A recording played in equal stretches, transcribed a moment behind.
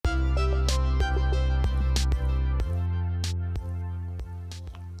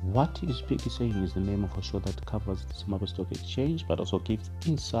What is Piggy Saying is the name of a show that covers the Zimbabwe Stock Exchange but also gives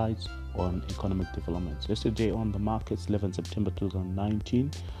insights on economic developments. Yesterday on the markets, 11 September 2019,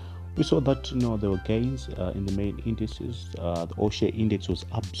 we saw that there were gains in the main indices. The All Share Index was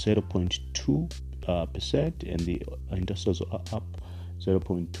up 0.2%, and the industrials were up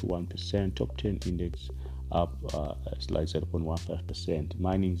 0.21%. Top 10 index up a slight 0.15%.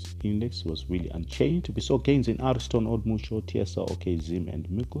 Mining index was really unchanged. We saw gains in Ariston, Old Mutual, TSR, OK, Zim, and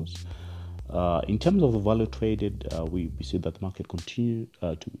Mikos. In terms of the value traded, we see that the market continues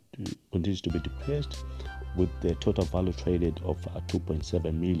to be depressed, with the total value traded of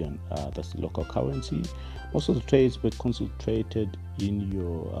 2.7 million. That's the local currency. Most of the trades were concentrated in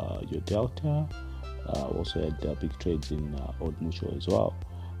your Delta. Also had big trades in Old Mutual as well.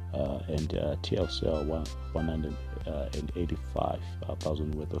 And TLCL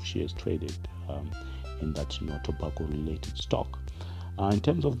 185,000 worth of shares traded in that tobacco related stock. In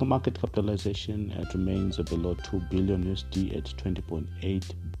terms of the market capitalization, it remains below 2 billion USD at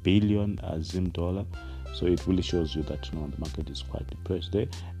 20.8 billion Zim dollar. So it really shows you that the market is quite depressed there.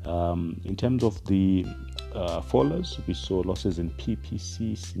 In terms of the fallers, we saw losses in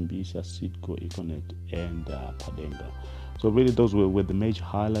PPC, Simbisa, Citco, Econet, and Padenga. So really those were the major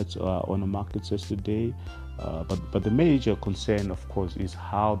highlights on the markets yesterday. But the major concern, of course, is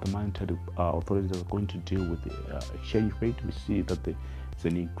how the monetary authorities are going to deal with the exchange rate. We see that there's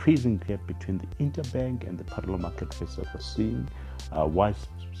an increasing gap between the interbank and the parallel market rates that we're seeing,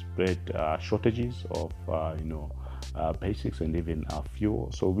 widespread shortages of basics and even fuel.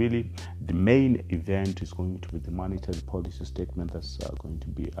 So really the main event is going to be the monetary policy statement that's going to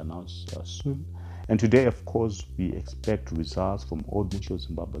be announced soon. And today, of course, we expect results from Old Mutual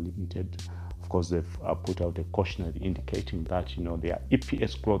Zimbabwe Limited. Of course, they've put out a cautionary indicating that their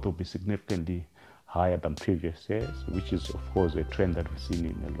EPS growth will be significantly higher than previous years, which is, of course, a trend that we've seen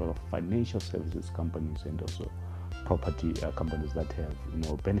in a lot of financial services companies and also property companies that have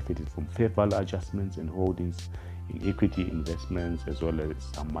benefited from fair value adjustments and holdings in equity investments as well as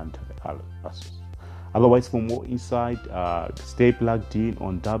some monetary assets. Otherwise, for more insight, stay plugged in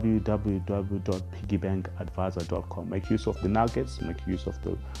on www.piggybankadvisor.com. Make use of the nuggets, make use of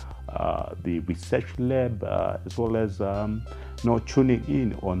the research lab, as well as tuning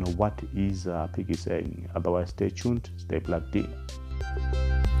in on what is Piggy Saying. Otherwise, stay tuned, stay plugged in.